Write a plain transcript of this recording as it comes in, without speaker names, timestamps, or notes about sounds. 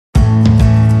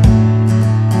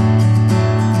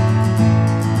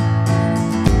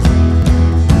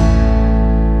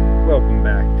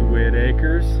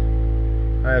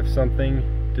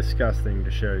something disgusting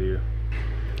to show you.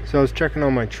 So I was checking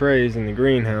on my trays in the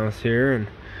greenhouse here, and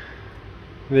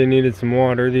they needed some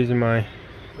water. These are my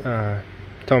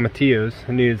tomatillos.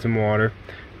 I needed some water,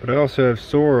 but I also have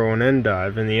sorrel and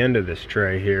endive in the end of this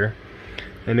tray here,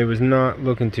 and it was not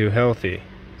looking too healthy.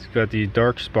 It's got these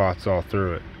dark spots all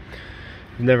through it.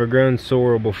 I've never grown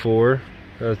sorrel before,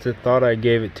 so I thought I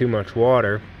gave it too much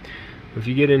water. If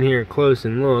you get in here close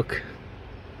and look,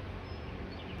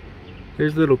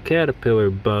 there's little caterpillar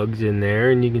bugs in there,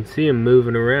 and you can see them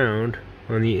moving around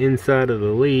on the inside of the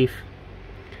leaf,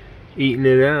 eating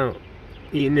it out,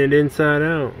 eating it inside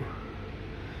out.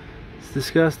 It's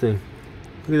disgusting.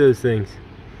 Look at those things.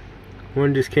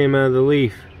 One just came out of the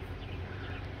leaf.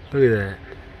 Look at that.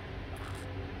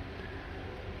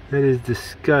 That is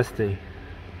disgusting.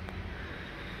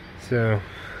 So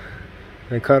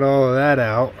I cut all of that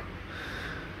out.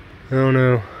 I don't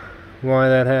know why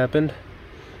that happened.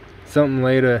 Something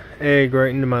laid an egg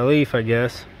right into my leaf, I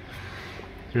guess,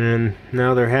 and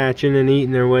now they're hatching and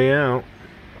eating their way out.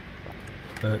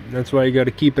 But that's why you got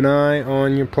to keep an eye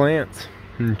on your plants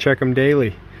and check them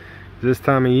daily. This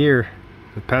time of year,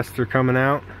 the pests are coming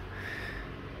out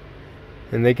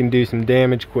and they can do some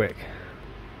damage quick.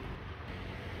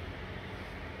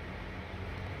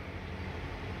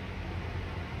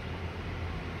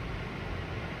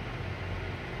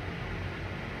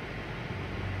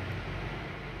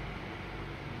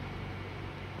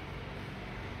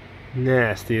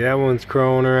 Nasty. That one's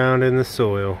crawling around in the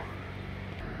soil.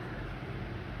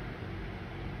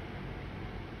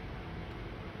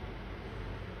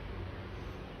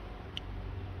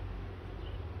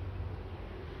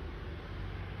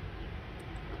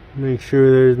 Make sure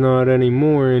there's not any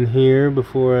more in here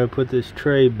before I put this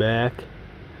tray back.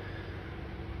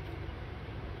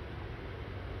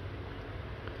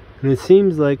 And it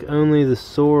seems like only the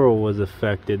sorrel was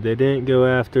affected. They didn't go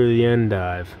after the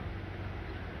endive.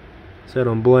 So I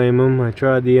don't blame them. I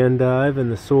tried the endive, and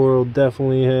the sorrel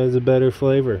definitely has a better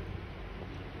flavor.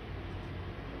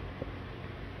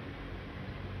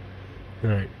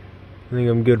 Alright, I think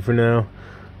I'm good for now.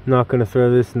 I'm not going to throw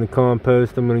this in the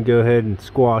compost. I'm going to go ahead and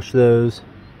squash those,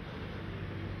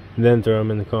 and then throw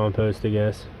them in the compost, I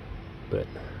guess. But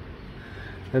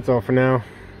that's all for now.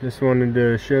 Just wanted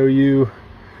to show you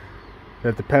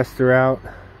that the pests are out,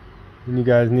 and you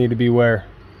guys need to beware.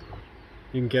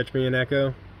 You can catch me in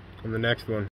Echo on the next one.